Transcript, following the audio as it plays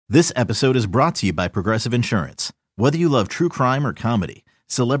This episode is brought to you by Progressive Insurance. Whether you love true crime or comedy,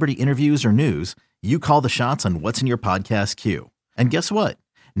 celebrity interviews or news, you call the shots on what's in your podcast queue. And guess what?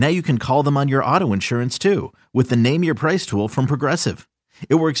 Now you can call them on your auto insurance too with the Name Your Price tool from Progressive.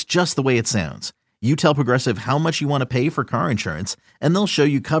 It works just the way it sounds. You tell Progressive how much you want to pay for car insurance, and they'll show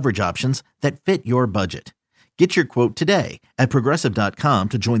you coverage options that fit your budget. Get your quote today at Progressive.com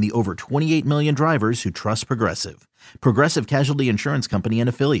to join the over 28 million drivers who trust Progressive. Progressive Casualty Insurance Company and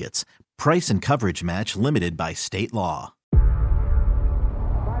Affiliates. Price and coverage match limited by state law.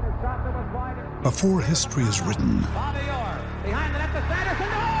 Before history is written,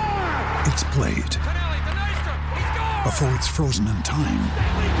 it's played. Before it's frozen in time,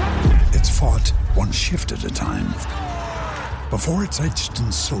 it's fought one shift at a time. Before it's etched in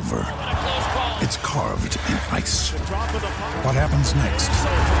silver, it's carved in ice. What happens next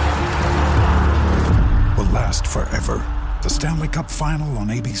will last forever. The Stanley Cup Final on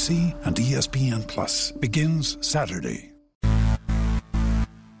ABC and ESPN Plus begins Saturday.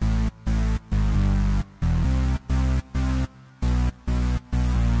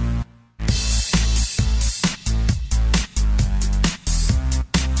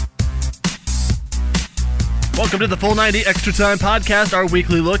 Welcome to the Full 90 Extra Time Podcast, our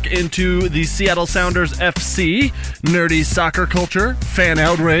weekly look into the Seattle Sounders FC, nerdy soccer culture, fan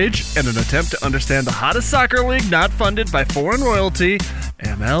outrage, and an attempt to understand the hottest soccer league not funded by foreign royalty,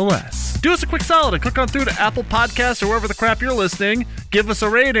 MLS. Do us a quick solid and click on through to Apple Podcasts or wherever the crap you're listening. Give us a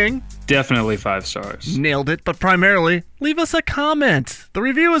rating. Definitely 5 stars. Nailed it, but primarily, leave us a comment. The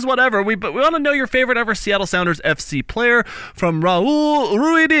review is whatever, but we want to know your favorite ever Seattle Sounders FC player, from Raul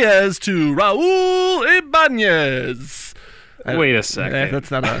Ruidiaz to Raul Ibanez. Wait a second.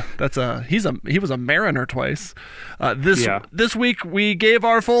 He was a Mariner twice. This week we gave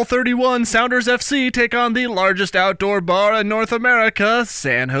our full 31. Sounders FC take on the largest outdoor bar in North America,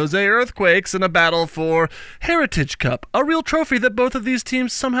 San Jose Earthquakes, in a battle for Heritage Cup, a real trophy that both of these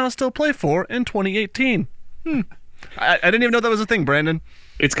teams somehow still play for in 2018. I didn't even know that was a thing, Brandon.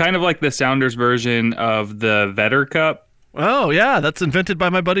 It's kind of like the Sounders version of the Vetter Cup. Oh yeah, that's invented by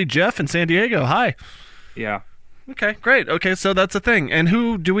my buddy Jeff in San Diego. Hi. Yeah. Okay, great. Okay, so that's a thing. And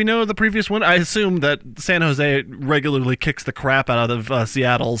who do we know the previous one? I assume that San Jose regularly kicks the crap out of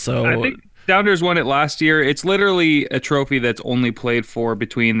Seattle. So I think Sounders won it last year. It's literally a trophy that's only played for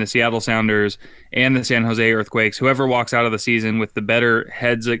between the Seattle Sounders and the San Jose Earthquakes. Whoever walks out of the season with the better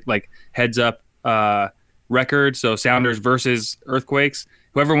heads up record, so Sounders versus Earthquakes,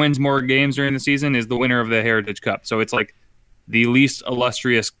 whoever wins more games during the season is the winner of the Heritage Cup. So it's like the least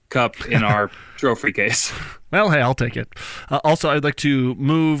illustrious cup in our trophy case. Well, hey, I'll take it. Also, I'd like to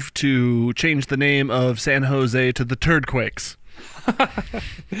move to change the name of San Jose to the Turdquakes.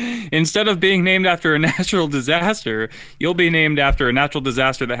 Instead of being named after a natural disaster, you'll be named after a natural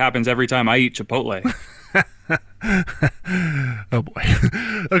disaster that happens every time I eat Chipotle. Oh boy.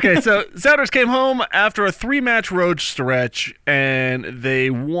 Okay, so Sounders came home after a 3-match road stretch, and they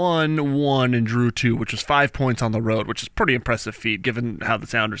won 1 and drew 2, which was 5 points on the road, which is a pretty impressive feat given how the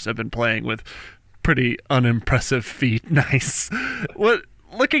Sounders have been playing with pretty unimpressive feet. Nice.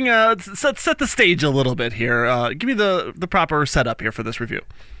 Looking set the stage a little bit here. Give me the proper setup here for this review.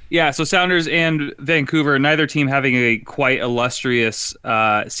 Yeah, so Sounders and Vancouver, neither team having a quite illustrious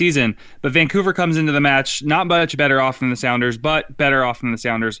season, but Vancouver comes into the match not much better off than the Sounders, but better off than the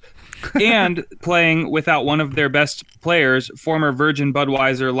Sounders, and playing without one of their best players, former Virgin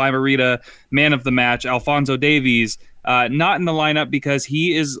Budweiser Lime-A-Rita man of the match, Alphonso Davies, not in the lineup because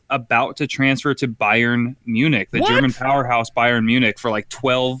he is about to transfer to Bayern Munich, the German powerhouse Bayern Munich, for like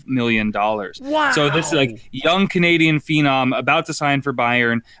 $12 million. Wow. So this is like young Canadian phenom about to sign for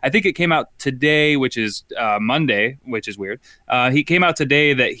Bayern. I think it came out today, which is Monday, which is weird. He came out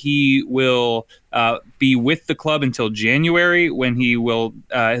today that he will be with the club until January, when he will.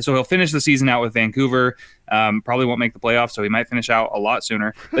 So he'll finish the season out with Vancouver. Probably won't make the playoffs, so he might finish out a lot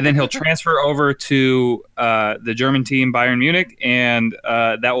sooner. But then he'll transfer over to the German team, Bayern Munich, and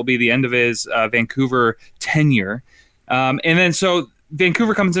that will be the end of his Vancouver tenure. And then so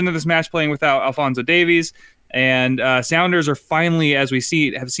Vancouver comes into this match playing without Alphonso Davies, and Sounders are finally, as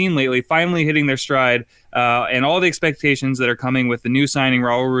we have seen lately, finally hitting their stride, and all the expectations that are coming with the new signing,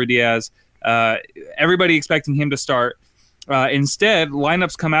 Raul Ruidiaz, everybody expecting him to start. Instead,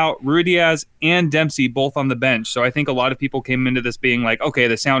 lineups come out, Ruidiaz and Dempsey both on the bench. So I think a lot of people came into this being like, okay,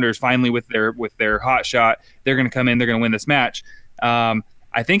 the Sounders finally with their hot shot, they're going to come in, they're going to win this match.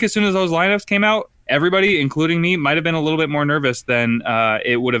 I think as soon as those lineups came out, everybody, including me, might have been a little bit more nervous than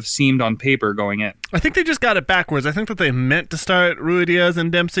it would have seemed on paper going in. I think they just got it backwards. I think that they meant to start Ruidíaz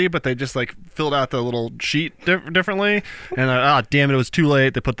and Dempsey, but they just like filled out the little sheet differently. And damn it was too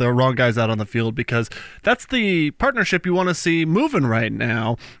late. They put the wrong guys out on the field, because that's the partnership you want to see moving right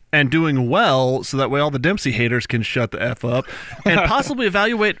now and doing well, so that way all the Dempsey haters can shut the F up and possibly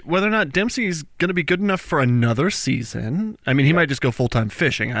evaluate whether or not Dempsey's going to be good enough for another season. I mean, he might just go full-time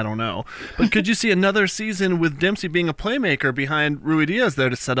fishing. I don't know. But could you see another season with Dempsey being a playmaker behind Ruidíaz there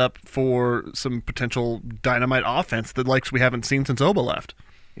to set up for some potential dynamite offense, the likes we haven't seen since Oba left?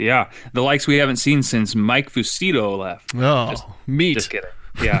 Yeah, the likes we haven't seen since Mike Fucito left. Oh, meat. Just kidding.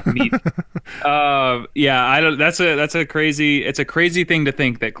 Yeah, meat. I don't. It's a crazy thing to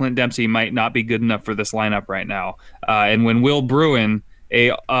think that Clint Dempsey might not be good enough for this lineup right now. And when Will Bruin,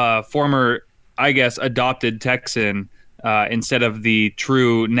 a former, I guess, adopted Texan, instead of the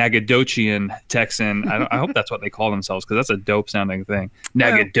true Nagadochian Texan, I hope that's what they call themselves, because that's a dope sounding thing.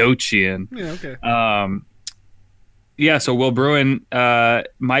 Nagadochian. Yeah. Okay. So Will Bruin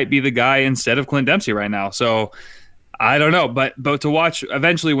might be the guy instead of Clint Dempsey right now. So I don't know, but to watch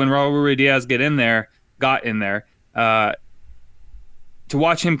eventually when Raul Ruidíaz got in there, to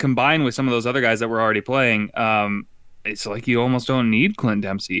watch him combine with some of those other guys that were already playing, it's like you almost don't need Clint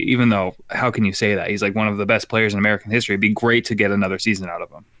Dempsey, even though how can you say that? He's like one of the best players in American history. It'd be great to get another season out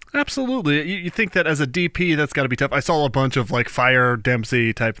of him. Absolutely. You think that as a DP, that's got to be tough. I saw a bunch of like fire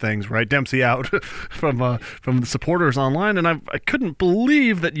Dempsey type things, right? Dempsey out from the supporters online, and I couldn't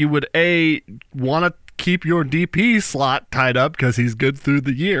believe that you would want to keep your DP slot tied up because he's good through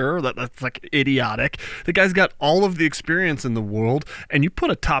the year. That's like idiotic. The guy's got all of the experience in the world, and you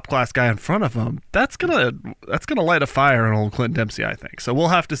put a top class guy in front of him. That's gonna light a fire in old Clint Dempsey, I think. So we'll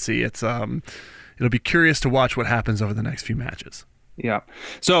have to see. It'll be curious to watch what happens over the next few matches. Yeah.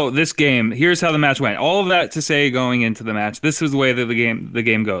 So this game, here's how the match went. All of that to say going into the match, this is the way that the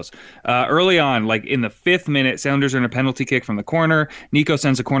game goes. Early on, like in the 5th minute, Sounders earn a penalty kick from the corner. Nico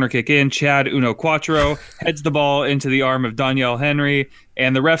sends a corner kick in. Chad Uno Quattro heads the ball into the arm of Daniel Henry,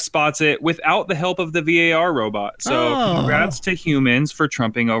 and the ref spots it without the help of the VAR robot. So congrats to humans for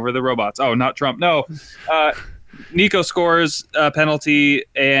trumping over the robots. Oh, not Trump. No. Nico scores a penalty,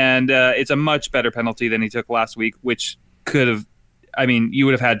 and it's a much better penalty than he took last week, which could have, you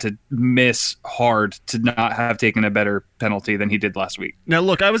would have had to miss hard to not have taken a better penalty than he did last week. Now,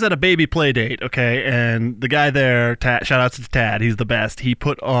 look, I was at a baby play date, okay, and the guy there, shout out to Tad, he's the best. He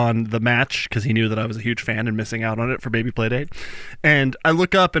put on the match because he knew that I was a huge fan and missing out on it for baby play date. And I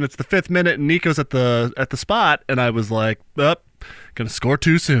look up, and it's the 5th minute, and Nico's at the spot, and I was like, gonna score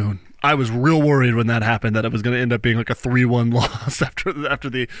too soon. I was real worried when that happened that it was going to end up being like a 3-1 loss after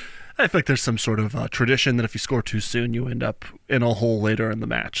the. I feel like there's some sort of tradition that if you score too soon, you end up in a hole later in the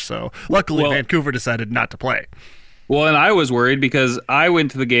match. So luckily, Vancouver decided not to play. Well, and I was worried because I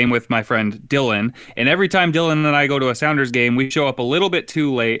went to the game with my friend Dylan, and every time Dylan and I go to a Sounders game, we show up a little bit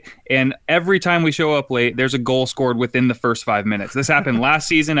too late, and every time we show up late, there's a goal scored within the first 5 minutes. This happened last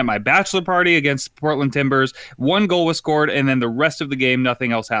season at my bachelor party against Portland Timbers. 1 goal was scored, and then the rest of the game,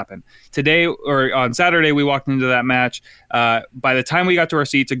 nothing else happened. Today, or on Saturday, we walked into that match. By the time we got to our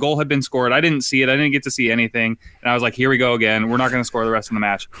seats, a goal had been scored. I didn't see it. I didn't get to see anything, and I was like, here we go again. We're not going to score the rest of the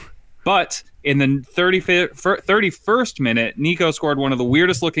match. But in the 31st minute, Nico scored one of the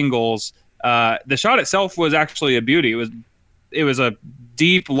weirdest looking goals. The shot itself was actually a beauty. It was a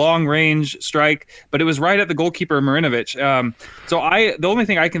deep, long range strike, but it was right at the goalkeeper Marinovic. The only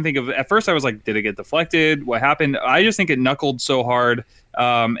thing I can think of at first, I was like, did it get deflected? What happened? I just think it knuckled so hard.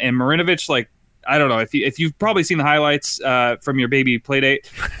 And Marinovic, I don't know if you've probably seen the highlights from your baby playdate.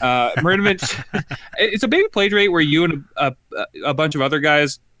 Marinovic, it's a baby playdate where you and a bunch of other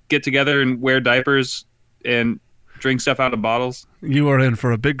guys get together and wear diapers and drink stuff out of bottles. You are in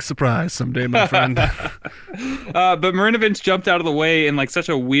for a big surprise someday, my friend. But Marinovic jumped out of the way in such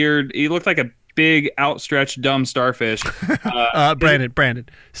a weird. He looked like a big, outstretched, dumb starfish. Brandon,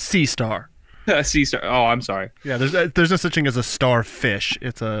 sea star. Sea star. Oh, I'm sorry. Yeah, there's no such thing as a starfish.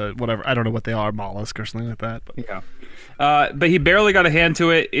 It's a whatever. I don't know what they are, mollusk or something like that. But. Yeah. But he barely got a hand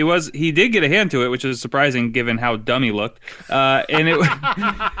to it. He did get a hand to it, which is surprising given how dumb he looked. And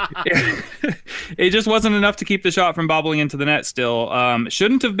it just wasn't enough to keep the shot from bobbling into the net still.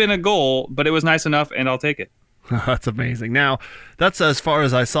 Shouldn't have been a goal, but it was nice enough, and I'll take it. That's amazing. Now, that's as far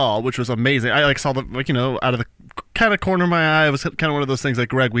as I saw, which was amazing. I saw out of the kind of corner of my eye. It was kind of one of those things like,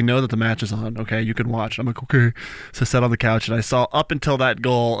 Greg, we know that the match is on. Okay, you can watch. I'm like, okay. So I sat on the couch and I saw up until that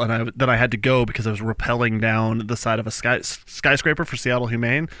goal, and then I had to go because I was rappelling down the side of a skyscraper for Seattle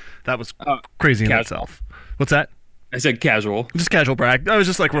Humane. That was crazy in itself. What's that? I said casual. Just casual brag. I was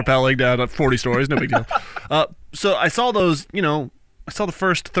just rappelling down 40 stories. No big deal. So I saw those, saw the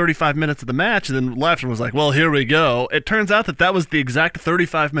first 35 minutes of the match and then left and was like, well, here we go. It turns out that was the exact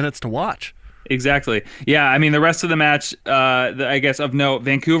 35 minutes to watch. Exactly. Yeah, I mean, the rest of the match, I guess of note,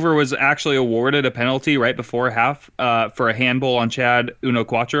 Vancouver was actually awarded a penalty right before half for a handball on Chad Uno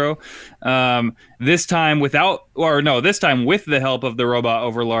Quattro. This time with the help of the robot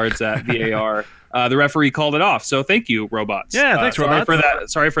overlords at VAR, the referee called it off. So thank you, robots. Yeah, thanks,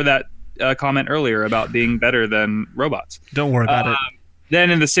 robots. Sorry for that comment earlier about being better than robots. Don't worry about it. Then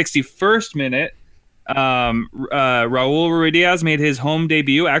in the 61st minute, Raul Ruidiaz made his home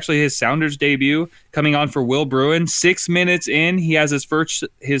debut, actually his Sounders debut, coming on for Will Bruin. 6 minutes in, he has his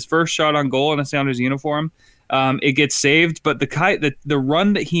first shot on goal in a Sounders uniform. It gets saved, but the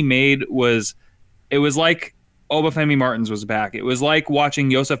run that he made was like Obafemi Martins was back. It was like watching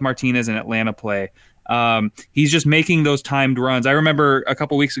Josef Martinez in Atlanta play. He's just making those timed runs. I remember a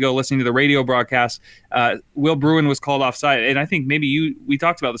couple weeks ago listening to the radio broadcast, Will Bruin was called offside. And I think maybe we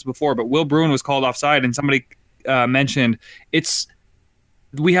talked about this before, but Will Bruin was called offside and somebody mentioned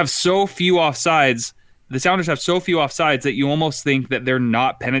we have so few offsides. The Sounders have so few offsides that you almost think that they're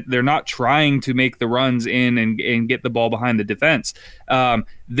not trying to make the runs in and get the ball behind the defense.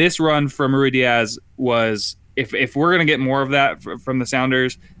 This run from Ruidiaz was, if we're going to get more of that from the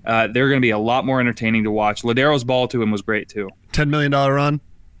Sounders, they're going to be a lot more entertaining to watch. Lodero's ball to him was great too. $10 million run?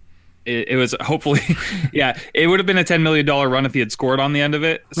 It was hopefully, yeah, it would have been a $10 million run if he had scored on the end of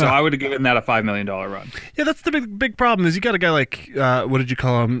it. So I would have given that a $5 million run. Yeah, that's the big problem is you got a guy like, what did you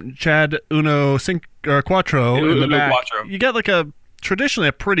call him? Chad Uno Quattro in the back. Quattro. You got like traditionally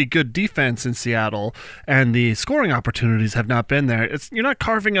a pretty good defense in Seattle, and the scoring opportunities have not been there. You're not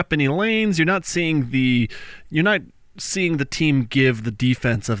carving up any lanes. You're not seeing the team give the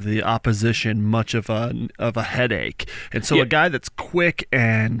defense of the opposition much of a headache. And so a guy that's quick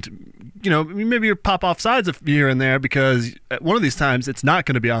and maybe you pop offsides here and there because one of these times it's not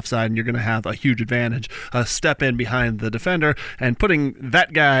going to be offside and you're going to have a huge advantage. Step in behind the defender, and putting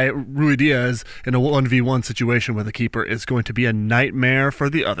that guy Ruidiaz in a 1v1 situation with a keeper is going to be a nightmare for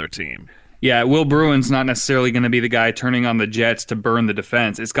the other team. Yeah, Will Bruin's not necessarily going to be the guy turning on the jets to burn the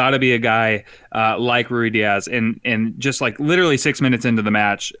defense. It's got to be a guy like Ruidiaz, and just like literally 6 minutes into the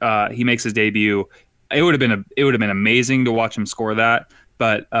match, he makes his debut. It would have been amazing to watch him score that,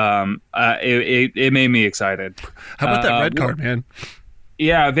 but it made me excited. How about that red card, man?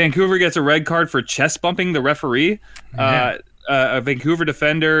 Yeah, Vancouver gets a red card for chest bumping the referee. Yeah. A Vancouver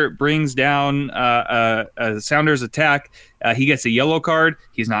defender brings down a Sounders attack. He gets a yellow card.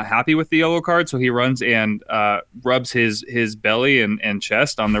 He's not happy with the yellow card, so he runs and rubs his belly and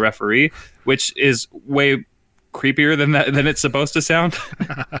chest on the referee, which is way creepier than it's supposed to sound.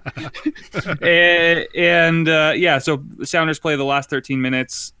 So Sounders play the last 13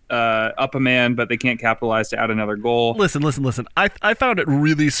 minutes up a man, but they can't capitalize to add another goal. Listen. I found it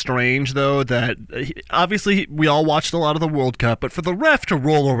really strange, though, that obviously we all watched a lot of the World Cup, but for the ref to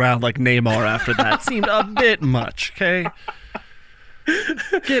roll around like Neymar after that seemed a bit much, okay?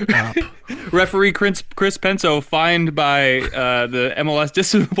 Get up. Referee Chris Penso fined by the MLS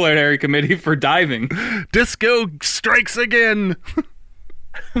Disciplinary Committee for diving. Disco strikes again.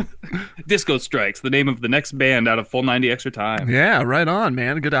 Disco Strikes, the name of the next band out of Full 90 Extra Time. Yeah, right on,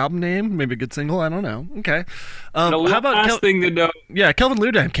 man. A good album name, maybe a good single. I don't know. Okay. How about thing to know? Yeah, Kelvin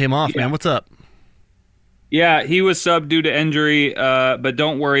Leerdam came off, man. What's up? Yeah, he was subbed due to injury, but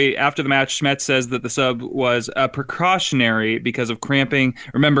don't worry. After the match, Schmetz says that the sub was precautionary because of cramping.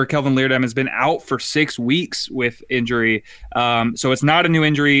 Remember, Kelvin Leerdam has been out for 6 weeks with injury, so it's not a new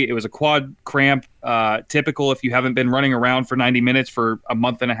injury. It was a quad cramp, typical if you haven't been running around for 90 minutes for a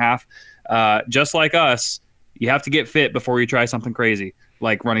month and a half. Just like us, you have to get fit before you try something crazy,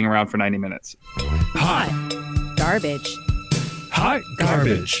 like running around for 90 minutes. Hot garbage. Hot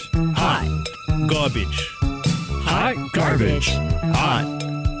garbage. Hot garbage. Hot garbage.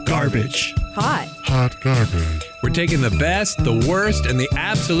 Hot garbage. Hot garbage. We're taking the best, the worst, and the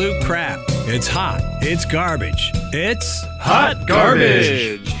absolute crap. It's hot. It's garbage. It's hot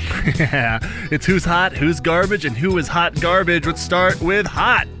garbage. Yeah, it's who's hot, who's garbage, and who is hot garbage. Let's start with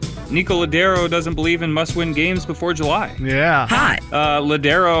hot. Nico Lodeiro doesn't believe in must-win games before July. Yeah. Hot.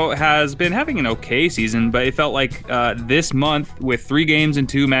 Lodeiro has been having an okay season, but it felt like this month with 3 games and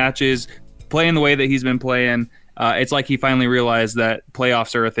 2 matches, playing the way that he's been playing, it's like he finally realized that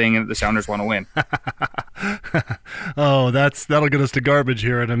playoffs are a thing and that the Sounders want to win. Oh, that'll get us to garbage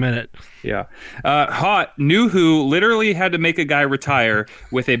here in a minute. Yeah. Hot. Nuhu literally had to make a guy retire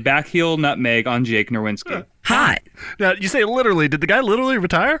with a backheel nutmeg on Jake Nerwinski. Hot. Now, you say literally. Did the guy literally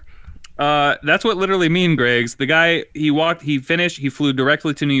retire? That's what literally mean, Greg's. The guy, he finished, he flew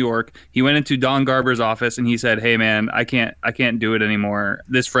directly to New York. He went into Don Garber's office and he said, "Hey man, I can't do it anymore.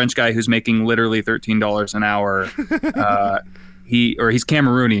 This French guy who's making literally $13 an hour, he's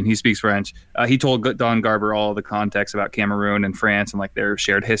Cameroonian, he speaks French. He told Don Garber all the context about Cameroon and France and like their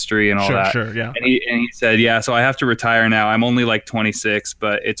shared history and all that. Sure, yeah. And he said, "Yeah, so I have to retire now. I'm only like 26,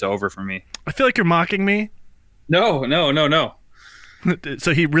 but it's over for me." I feel like you're mocking me. No.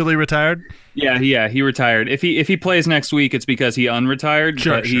 So he really retired? Yeah, he retired. If he plays next week, it's because he unretired.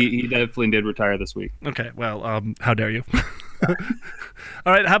 Sure, but he definitely did retire this week. Okay, well, how dare you?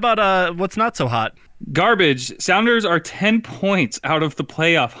 All right, how about what's not so hot? Garbage. Sounders are 10 points out of the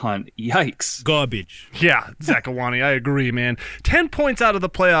playoff hunt. Yikes. Garbage. Yeah, Zakawani, I agree, man. 10 points out of the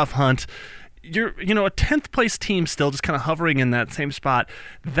playoff hunt. You're, a 10th place team still just kind of hovering in that same spot.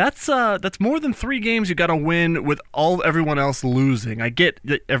 That's more than 3 games you got to win with everyone else losing. I get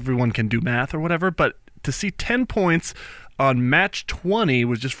that everyone can do math or whatever, but to see 10 points on match 20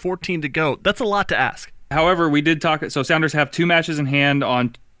 with just 14 to go, that's a lot to ask. However, we did talk. So Sounders have 2 matches in hand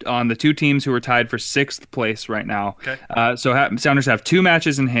on the 2 teams who are tied for 6th place right now. Okay. Sounders have 2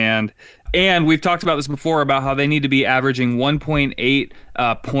 matches in hand. And we've talked about this before about how they need to be averaging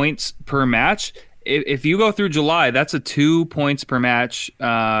 1.8 points per match. If you go through July, that's a 2 points per match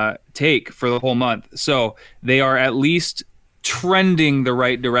take for the whole month. So they are at least trending the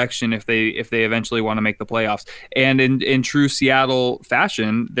right direction if they eventually want to make the playoffs. And in true Seattle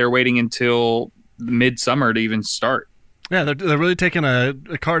fashion, they're waiting until midsummer to even start. Yeah, they're really taking a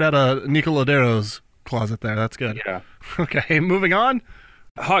card out of Nico Lodero's closet there. That's good. Yeah. Okay, moving on.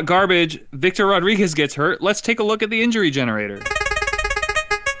 Hot garbage. Victor Rodriguez gets hurt. Let's take a look at the injury generator.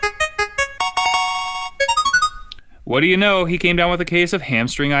 What do you know? He came down with a case of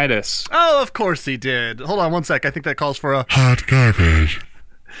hamstringitis. Oh, of course he did. Hold on one sec. I think that calls for a Hot garbage.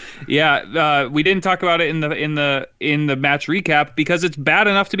 Yeah, we didn't talk about it in the match recap because it's bad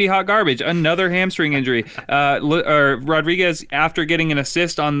enough to be hot garbage. Another hamstring injury. Rodriguez, after getting an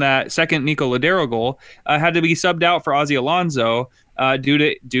assist on that second Nico Lodero goal, had to be subbed out for Ozzy Alonso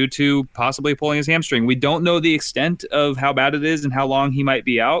due to possibly pulling his hamstring. We don't know the extent of how bad it is and how long he might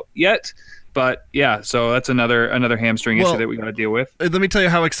be out yet. But yeah, so that's another hamstring issue that we got to deal with. Let me tell you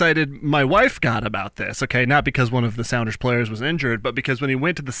how excited my wife got about this, okay? Not because one of the Sounders players was injured, but because when he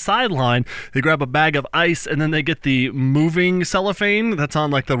went to the sideline, they grab a bag of ice and then they get the moving cellophane that's on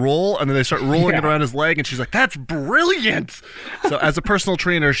like the roll, and then they start rolling it around his leg, and she's like, "That's brilliant!" So as a personal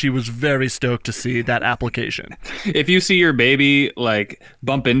trainer, she was very stoked to see that application. If you see your baby like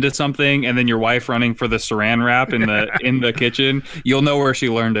bump into something and then your wife running for the saran wrap in the kitchen, you'll know where she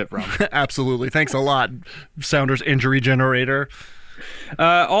learned it from. Absolutely. Thanks a lot, Sounders injury generator.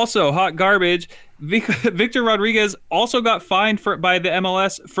 Also, hot garbage. Victor Rodriguez also got fined by the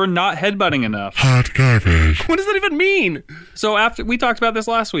MLS for not headbutting enough. Hot garbage. What does that even mean? So after we talked about this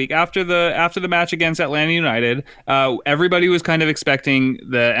last week, after the match against Atlanta United, everybody was kind of expecting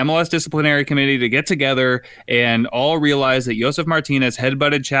the MLS disciplinary committee to get together and all realize that Josef Martinez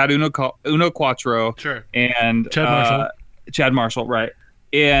headbutted Chad Uno Quattro. Sure. And Chad Marshall, right?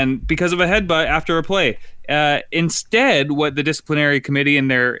 And because of a headbutt after a play. Instead, what the disciplinary committee and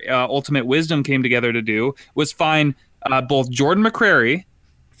their ultimate wisdom came together to do was fine both Jordan McCrary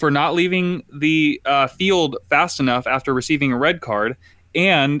for not leaving the field fast enough after receiving a red card,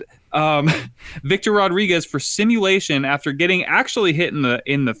 and Victor Rodriguez for simulation after getting actually hit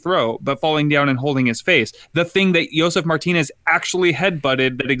in the throat, but falling down and holding his face. The thing that Josef Martinez actually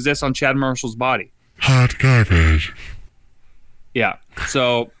headbutted that exists on Chad Marshall's body. Hot garbage. Yeah,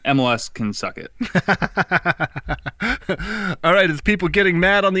 so MLS can suck it. All right, it's people getting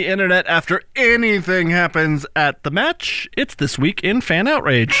mad on the internet after anything happens at the match. It's This Week in Fan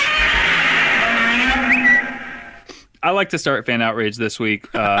Outrage. I like to start Fan Outrage this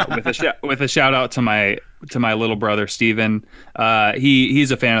week with a shout out to my little brother Steven.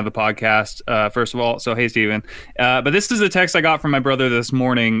 He's a fan of the podcast, first of all. So hey Steven. But this is a text I got from my brother this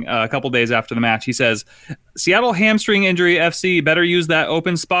morning, a couple days after the match. He says, "Seattle hamstring injury FC better use that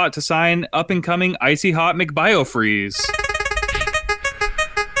open spot to sign up and coming icy hot McBiofreeze."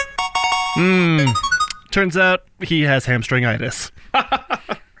 Turns out he has hamstringitis.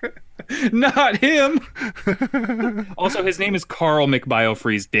 Not him. Also, his name is Carl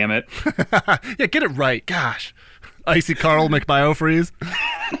McBiofreeze, damn it. Yeah, get it right. Gosh. Icy Carl McBiofreeze.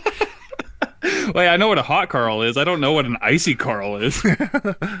 Wait, I know what a hot Carl is. I don't know what an icy Carl is.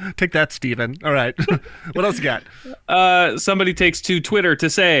 Take that, Steven. All right. What else you got? Somebody takes to Twitter to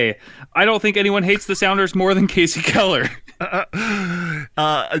say, "I don't think anyone hates the Sounders more than Casey Keller."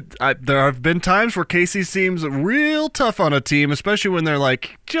 There have been times where Casey seems real tough on a team, especially when they're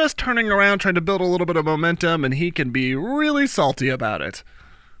like just turning around, trying to build a little bit of momentum, and he can be really salty about it.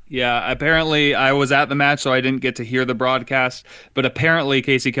 Yeah, apparently I was at the match, so I didn't get to hear the broadcast. But apparently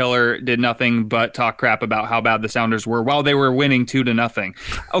Casey Keller did nothing but talk crap about how bad the Sounders were while they were winning 2-0.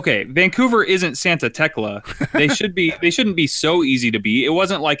 Okay, Vancouver isn't Santa Tecla. They shouldn't be so easy to beat. It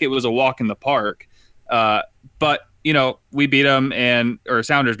wasn't like it was a walk in the park. But we beat them, or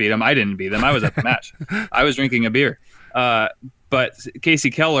Sounders beat them. I didn't beat them. I was at the match. I was drinking a beer. But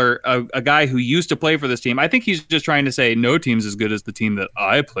Casey Keller, a guy who used to play for this team, I think he's just trying to say no team's as good as the team that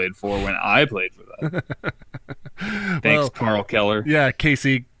I played for when I played for them. Thanks, Carl Keller. Yeah,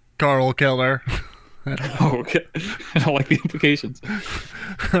 Casey Carl Keller. Okay. I don't like the implications.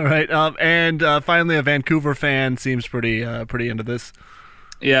 All right. And finally, a Vancouver fan seems pretty into this.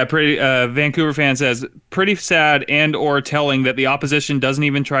 Yeah, Vancouver fan says, pretty sad and or telling that the opposition doesn't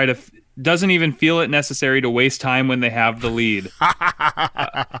even feel it necessary to waste time when they have the lead.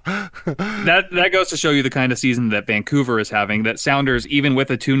 That goes to show you the kind of season that Vancouver is having, that Sounders, even with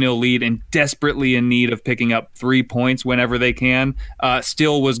a 2-0 lead and desperately in need of picking up 3 points whenever they can,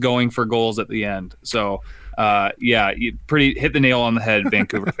 still was going for goals at the end. So, you hit the nail on the head,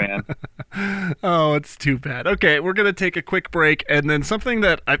 Vancouver fan. Oh, it's too bad. Okay, we're going to take a quick break, and then something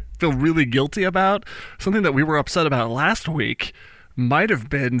that I feel really guilty about, something that we were upset about last week, might have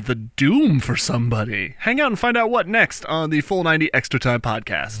been the doom for somebody. Hang out and find out what next on the Full 90 Extra Time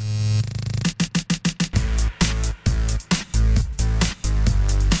podcast.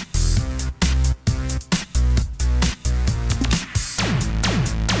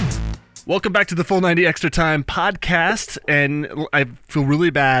 Welcome back to the Full 90 Extra Time podcast, and I feel really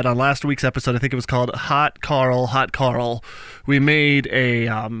bad. On last week's episode, I think it was called Hot Carl. We made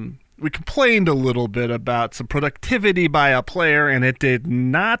we complained a little bit about some productivity by a player, and it did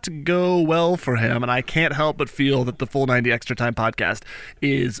not go well for him, and I can't help but feel that the Full 90 Extra Time podcast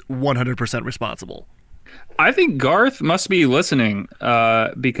is 100% responsible. I think Garth must be listening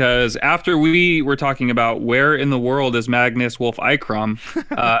because after we were talking about where in the world is Magnus Wolf Eikram,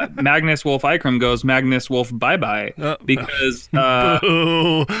 Magnus Wolf Eikram goes Magnus Wolf bye-bye because I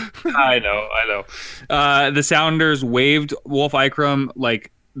know. The Sounders waived Wolf Eikram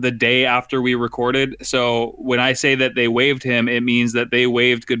like the day after we recorded. So when I say that they waived him, it means that they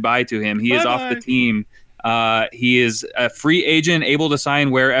waved goodbye to him. He is off the team. He is a free agent, able to sign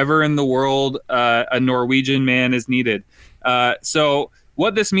wherever in the world a Norwegian man is needed. So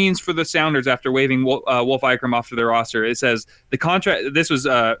what this means for the Sounders after waiving Wolf Eikram off to their roster, it says the contract. This was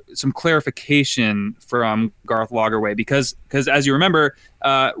some clarification from Garth Lagerwey because as you remember,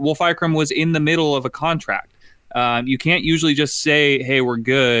 Wolf Eikram was in the middle of a contract. You can't usually just say, hey, we're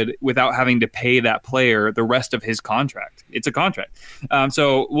good without having to pay that player the rest of his contract. It's a contract.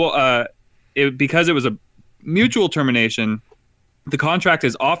 Because it was a mutual termination, the contract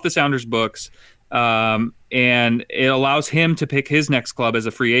is off the Sounders' books, and it allows him to pick his next club as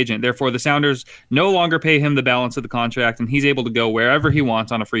a free agent. Therefore, the Sounders no longer pay him the balance of the contract, and he's able to go wherever he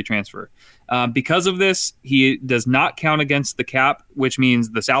wants on a free transfer. Because of this, he does not count against the cap, which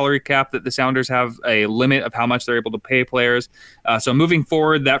means the salary cap that the Sounders have a limit of how much they're able to pay players. So moving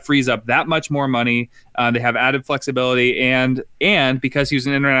forward, that frees up that much more money. They have added flexibility, and because he's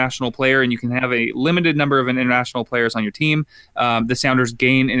an international player and you can have a limited number of international players on your team, the Sounders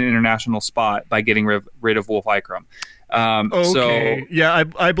gain an international spot by getting rid of Wolf Eikram. Okay. Yeah,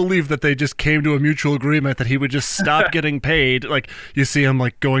 I believe that they just came to a mutual agreement that he would just stop getting paid. Like, you see him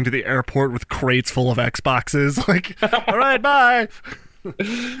like going to the airport with crates full of Xboxes. Like, all right, bye.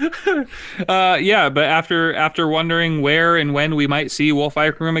 But after wondering where and when we might see Wolf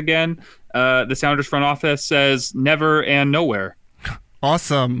Eikram again, the Sounders front office says never and nowhere.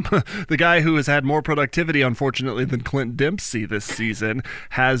 Awesome. The guy who has had more productivity, unfortunately, than Clint Dempsey this season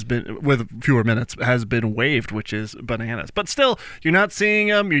has been, with fewer minutes, has been waived, which is bananas. But still, you're not seeing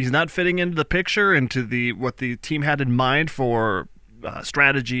him. He's not fitting into the picture, into what the team had in mind for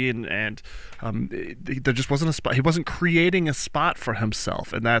strategy, and there just wasn't a spot. He wasn't creating a spot for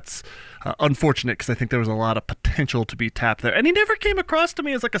himself, and that's unfortunate because I think there was a lot of potential to be tapped there. And he never came across to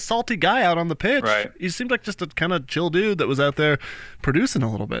me as like a salty guy out on the pitch. Right. He seemed like just a kind of chill dude that was out there producing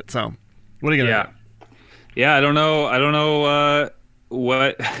a little bit. So, what are you gonna do? Yeah, I don't know.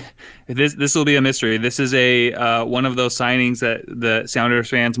 what this will be a mystery. This is a one of those signings that the Sounders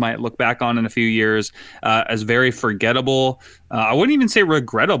fans might look back on in a few years as very forgettable. I wouldn't even say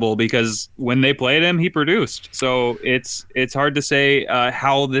regrettable, because when they played him, he produced. So it's hard to say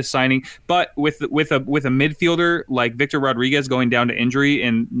how this signing, but with a midfielder like Victor Rodriguez going down to injury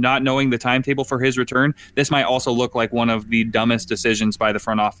and not knowing the timetable for his return, this might also look like one of the dumbest decisions by the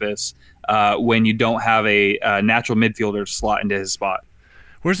front office when you don't have a natural midfielder to slot into his spot.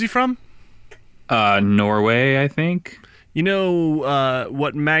 Where's he from? Norway, I think. You know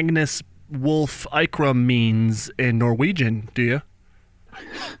what Magnus Wolf Eikram means in Norwegian, do you?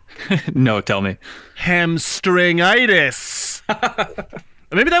 No, tell me. Hamstringitis.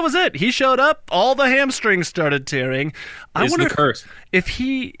 Maybe that was it. He showed up, all the hamstrings started tearing. I wonder the curse.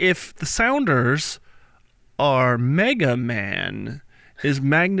 if the Sounders are Mega Man, is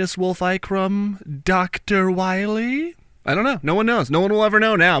Magnus Wolf Eikram Dr. Wily? I don't know. No one knows. No one will ever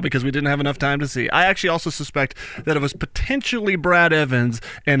know now because we didn't have enough time to see. I actually also suspect that it was potentially Brad Evans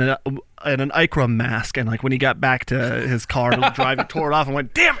and an Eikram mask, and like when he got back to his car to drive, he tore it off and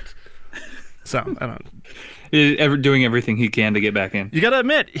went, "Damn it!" So I don't know. Doing everything he can to get back in. You got to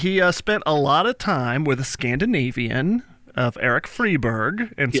admit, he spent a lot of time with a Scandinavian of Eric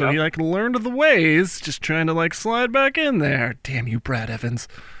Freeberg, and so he like learned the ways, just trying to like slide back in there. Damn you, Brad Evans.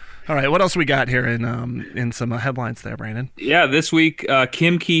 All right, what else we got here in some headlines there, Brandon? Yeah, this week,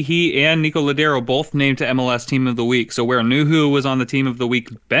 Kim Ki-hee and Nico Ladero both named to MLS Team of the Week. So where Nuhu was on the Team of the Week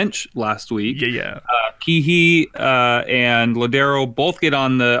bench last week, Ki-hee and Ladero both get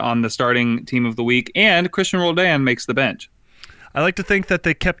on the starting Team of the Week, and Christian Roldan makes the bench. I like to think that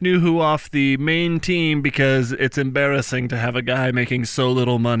they kept Nuhu off the main team because it's embarrassing to have a guy making so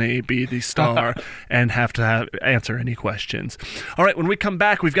little money be the star and have to answer any questions. All right, when we come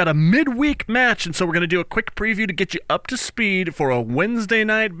back, we've got a midweek match, and so we're going to do a quick preview to get you up to speed for a Wednesday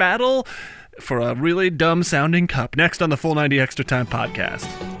night battle for a really dumb-sounding cup. Next on the Full 90 Extra Time podcast.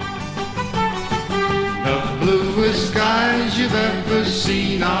 The bluest skies you've ever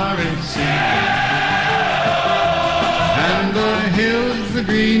seen are in sea. And the hills, the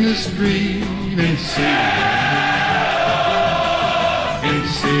greenest green in Seattle.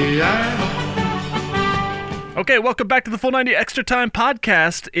 Okay, welcome back to the Full 90 Extra Time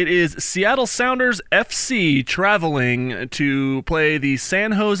podcast. It is Seattle Sounders FC traveling to play the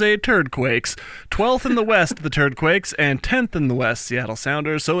San Jose Turdquakes, 12th in the West, the Turdquakes, and 10th in the West, Seattle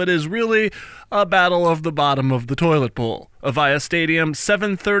Sounders. So it is really a battle of the bottom of the toilet bowl. Avaya Stadium,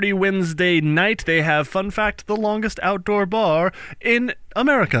 7:30 Wednesday night. They have, fun fact, the longest outdoor bar in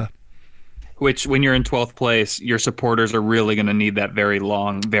America. Which, when you're in 12th place, your supporters are really going to need that very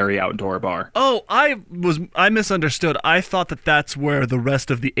long, very outdoor bar. Oh, I misunderstood. I thought that that's where the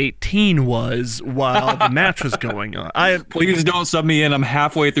rest of the 18 was while the match was going on. Please don't sub me in. I'm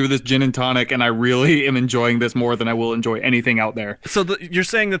halfway through this gin and tonic, and I really am enjoying this more than I will enjoy anything out there. So you're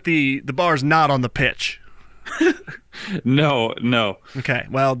saying that the bar's not on the pitch? No. Okay.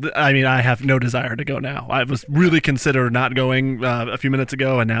 Well, I mean, I have no desire to go now. I was really considering not going a few minutes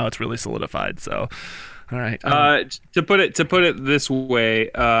ago, and now it's really solidified. So, all right. To put it this way,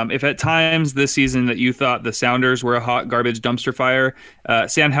 if at times this season that you thought the Sounders were a hot garbage dumpster fire,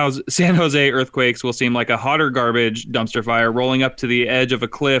 San Jose Earthquakes will seem like a hotter garbage dumpster fire rolling up to the edge of a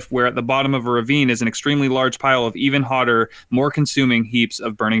cliff, where at the bottom of a ravine is an extremely large pile of even hotter, more consuming heaps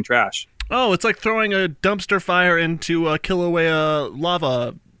of burning trash. Oh, it's like throwing a dumpster fire into a Kilauea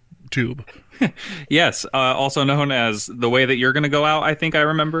lava tube. Yes, also known as the way that you're going to go out, I think I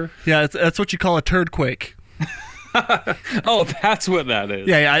remember. Yeah, that's what you call a turdquake. Oh, that's what that is.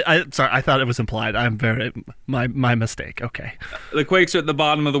 Yeah, sorry, I thought it was implied. My mistake. Okay. The Quakes are at the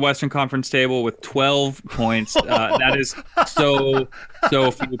bottom of the Western Conference table with 12 points. That is so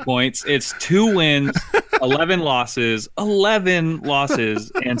few points. It's 2 wins, 11 losses,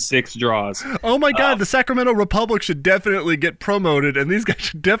 and 6 draws. Oh my God, the Sacramento Republic should definitely get promoted, and these guys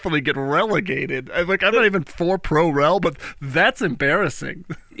should definitely get relegated. I'm not even for pro rel, but that's embarrassing.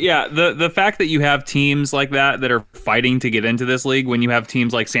 Yeah, the fact that you have teams like that are fighting to get into this league, when you have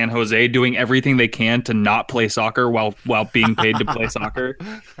teams like San Jose doing everything they can to not play soccer while being paid to play soccer,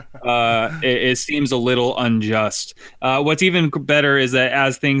 it seems a little unjust. What's even better is that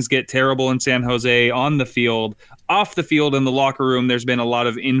as things get terrible in San Jose on the field, off the field in the locker room, there's been a lot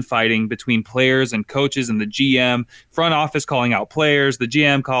of infighting between players and coaches and the GM, front office calling out players, the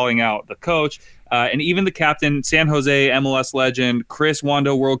GM calling out the coach. And even the captain, San Jose MLS legend Chris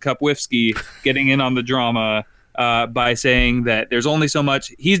Wando World Cup Wifsky, getting in on the drama by saying that there's only so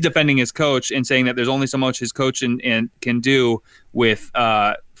much. He's defending his coach and saying that there's only so much his coach and can do with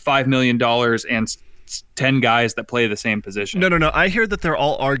 $5 million and 10 guys that play the same position. No. I hear that they're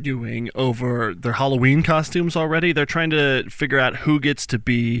all arguing over their Halloween costumes already. They're trying to figure out who gets to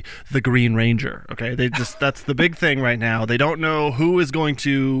be the Green Ranger. Okay, that's the big thing right now. They don't know who's going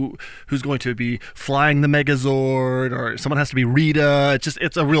to be flying the Megazord, or someone has to be Rita.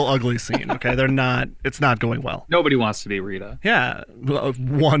 It's a real ugly scene. Okay, it's not going well. Nobody wants to be Rita. Yeah,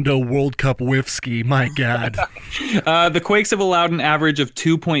 Wando World Cup Wifsky. My God. The Quakes have allowed an average of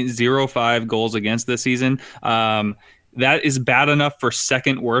 2.05 goals against this season. That is bad enough for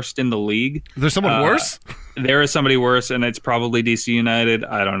second worst in the league. There's someone worse? There is somebody worse, and it's probably DC United.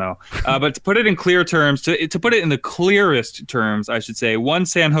 I don't know. But to put it in clear terms, to put it in the clearest terms, I should say, one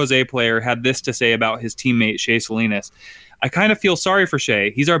San Jose player had this to say about his teammate, Shea Salinas. I kind of feel sorry for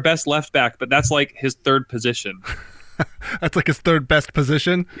Shea. He's our best left back, but that's like his third position. That's like his third best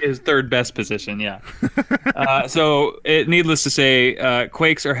position? His third best position, yeah. So, needless to say,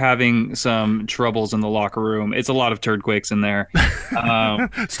 Quakes are having some troubles in the locker room. It's a lot of turd quakes in there.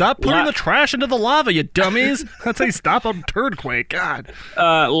 Stop putting the trash into the lava, you dummies. That's how you stop a turd quake. God.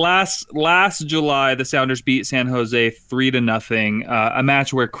 Last July, the Sounders beat San Jose 3-0. A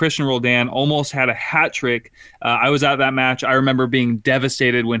match where Christian Roldan almost had a hat trick. I was at that match. I remember being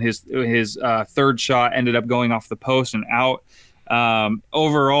devastated when his third shot ended up going off the post and out.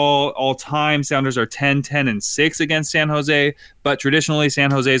 Overall, all time, Sounders are 10-10-6 against San Jose, but traditionally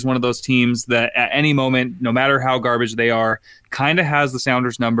San Jose is one of those teams that at any moment, no matter how garbage they are, kind of has the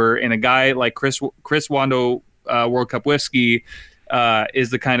Sounders number, and a guy like Chris Wando World Cup Wifsky is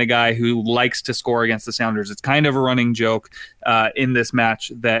the kind of guy who likes to score against the Sounders. It's kind of a running joke in this match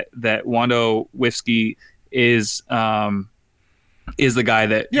that Wando Wifsky is the guy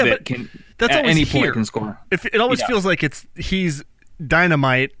that can that's at any point here. Can score. It always feels like he's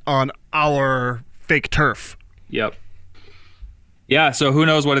dynamite on our fake turf. Yep. Yeah, so who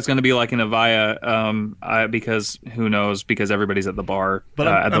knows what it's going to be like in Avaya, because who knows, because everybody's at the bar.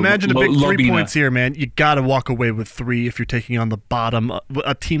 But imagine a big 3 points here, man. You got to walk away with 3 if you're taking on the bottom,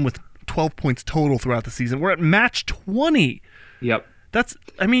 a team with 12 points total throughout the season. We're at match 20. Yep.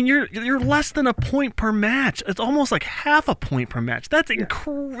 You're less than a point per match. It's almost like half a point per match. That's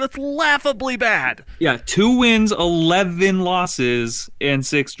that's laughably bad. Yeah, 2 wins, 11 losses, and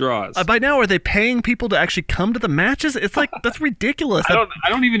 6 draws. By now, are they paying people to actually come to the matches? It's like that's ridiculous. I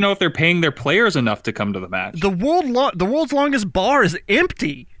don't even know if they're paying their players enough to come to the match. The world's longest bar is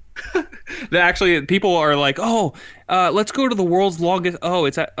empty. Actually, people are like, let's go to the world's longest.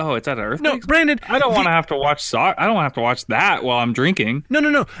 It's at Earth. No, Brandon, I don't want to have to watch soccer. I don't want to have to watch that while I'm drinking.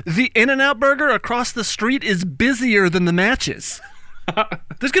 No. The In-N-Out Burger across the street is busier than the matches.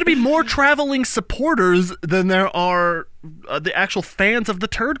 There's going to be more traveling supporters than there are the actual fans of the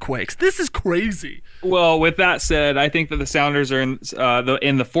Turdquakes. This is crazy. Well, with that said, I think that the Sounders are in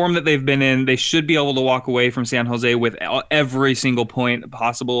the form that they've been in. They should be able to walk away from San Jose with every single point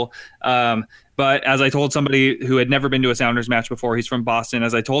possible. But as I told somebody who had never been to a Sounders match before, he's from Boston,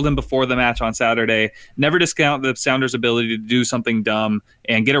 as I told him before the match on Saturday, never discount the Sounders' ability to do something dumb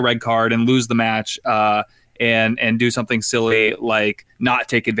and get a red card and lose the match. And do something silly like not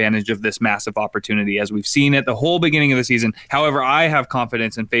take advantage of this massive opportunity, as we've seen at the whole beginning of the season. However, I have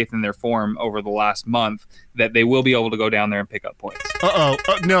confidence and faith in their form over the last month that they will be able to go down there and pick up points.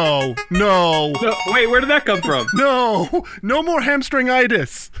 No. Wait, where did that come from? No more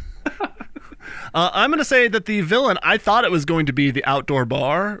hamstringitis. I'm going to say that the villain, I thought it was going to be the outdoor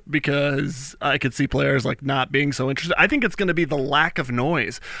bar because I could see players like not being so interested. I think it's going to be the lack of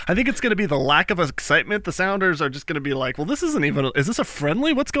noise. I think it's going to be the lack of excitement. The Sounders are just going to be like, well, this isn't even, is this a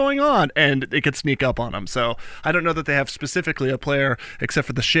friendly? What's going on? And it could sneak up on them. So I don't know that they have specifically a player, except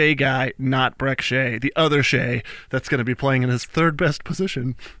for the Shea guy, not Breck Shea, the other Shea, that's going to be playing in his third best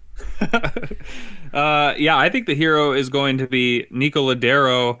position. I think the hero is going to be Nico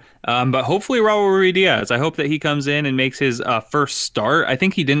Ladero, but hopefully Raul Ruidiaz. I hope that he comes in and makes his first start. I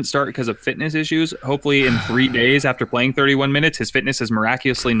think he didn't start because of fitness issues. Hopefully in 3 days after playing 31 minutes, his fitness is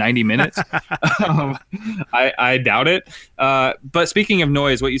miraculously 90 minutes. I doubt it. But speaking of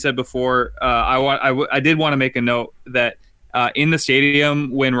noise, what you said before, I did want to make a note that in the stadium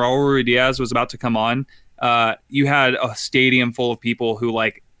when Raul Ruidiaz was about to come on, you had a stadium full of people who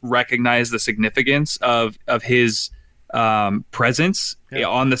recognize the significance of his presence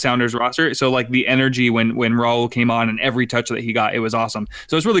on the Sounders roster. So the energy when Raul came on and every touch that he got, it was awesome.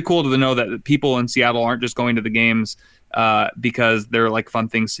 So it's really cool to know that people in Seattle aren't just going to the games because they're fun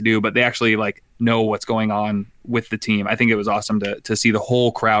things to do, but they actually know what's going on with the team. I think it was awesome to see the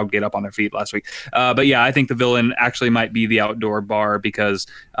whole crowd get up on their feet last week. But yeah, I think the villain actually might be the outdoor bar because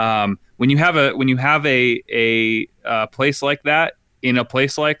when you have a place like that, in a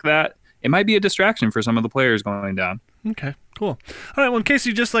place like that, it might be a distraction for some of the players going down. Okay, cool. All right, well, in case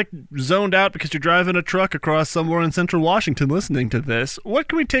you just zoned out because you're driving a truck across somewhere in central Washington listening to this, what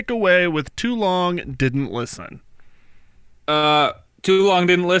can we take away with Too Long Didn't Listen? Too Long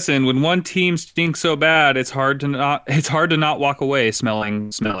didn't listen. When one team stinks so bad, it's hard to not walk away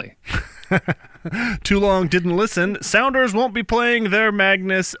smelling smelly. Too Long Didn't Listen. Sounders won't be playing their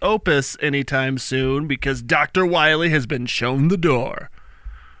Magnus Opus anytime soon because Dr. Wiley has been shown the door.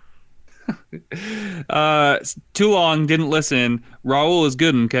 Too Long didn't listen. Raul is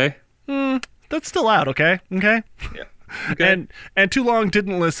good, okay? That's still out, okay? Okay? Yeah. Okay. And Too Long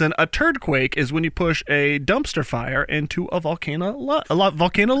Didn't Listen. A turdquake is when you push a dumpster fire into a volcano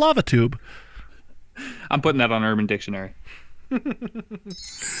lava tube. I'm putting that on Urban Dictionary.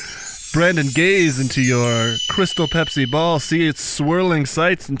 Brandon, gaze into your crystal Pepsi ball, see its swirling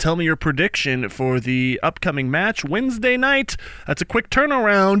sights, and tell me your prediction for the upcoming match Wednesday night. That's a quick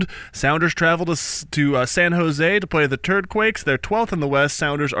turnaround. Sounders travel to San Jose to play the Turdquakes. They're 12th in the West.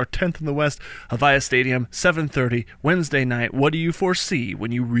 Sounders are 10th in the West. Avaya Stadium, 7:30 Wednesday night. What do you foresee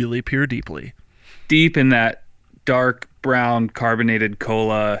when you really peer deeply? Deep in that dark brown carbonated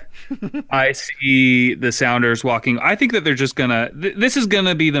cola, I see the Sounders walking. I think that they're just gonna this is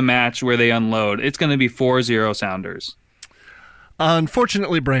gonna be the match where they unload. It's gonna be 4-0 Sounders.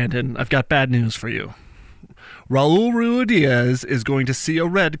 Unfortunately, Brandon, I've got bad news for you. Raul Ruidiaz is going to see a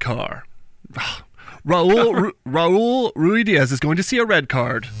red card. Raul Ruidiaz is going to see a red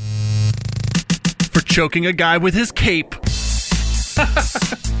card for choking a guy with his cape.